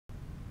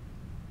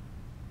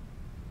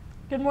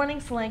Good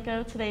morning,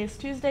 Solanco. Today is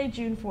Tuesday,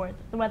 June 4th.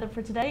 The weather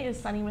for today is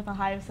sunny with a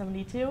high of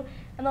 72,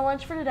 and the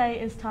lunch for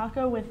today is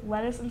taco with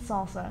lettuce and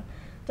salsa.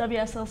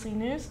 WSLC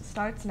News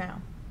starts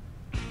now.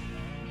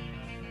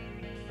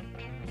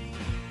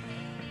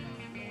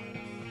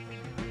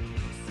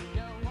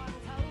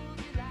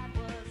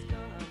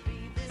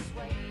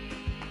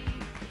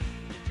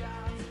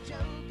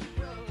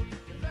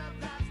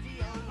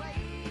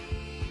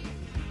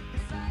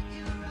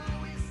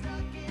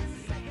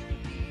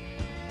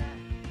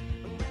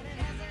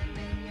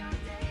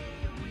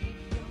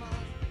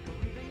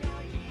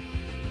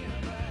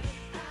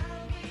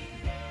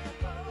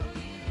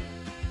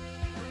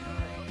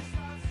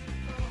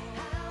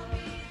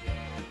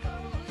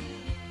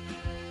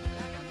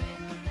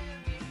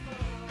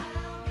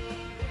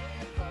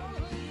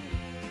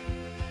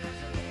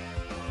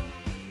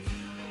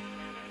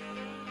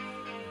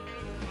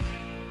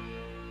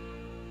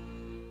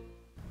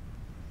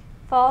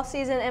 Fall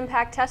season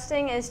impact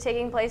testing is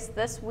taking place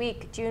this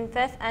week, June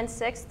 5th and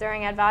 6th,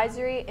 during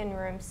advisory in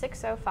room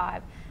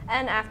 605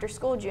 and after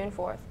school June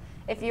 4th.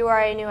 If you are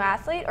a new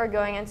athlete or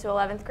going into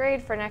 11th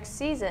grade for next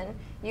season,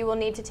 you will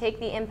need to take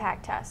the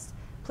impact test.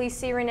 Please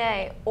see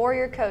Renee or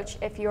your coach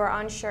if you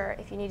are unsure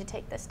if you need to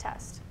take this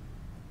test.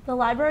 The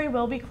library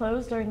will be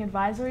closed during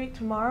advisory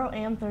tomorrow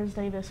and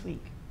Thursday this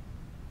week.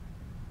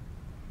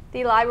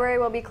 The library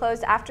will be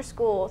closed after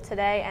school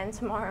today and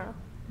tomorrow.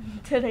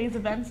 Today's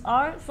events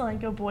are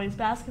Solanco Boys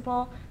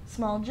Basketball,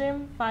 Small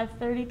Gym,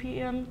 5:30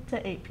 p.m.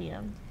 to 8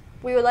 p.m.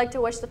 We would like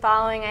to wish the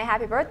following a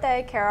happy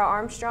birthday: Kara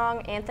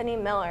Armstrong, Anthony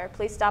Miller.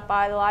 Please stop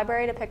by the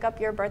library to pick up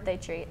your birthday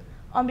treat.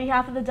 On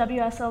behalf of the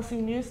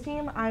WSLC News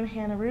team, I'm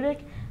Hannah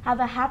Rudick. Have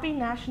a happy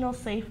National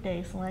Safe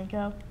Day,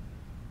 Solanco.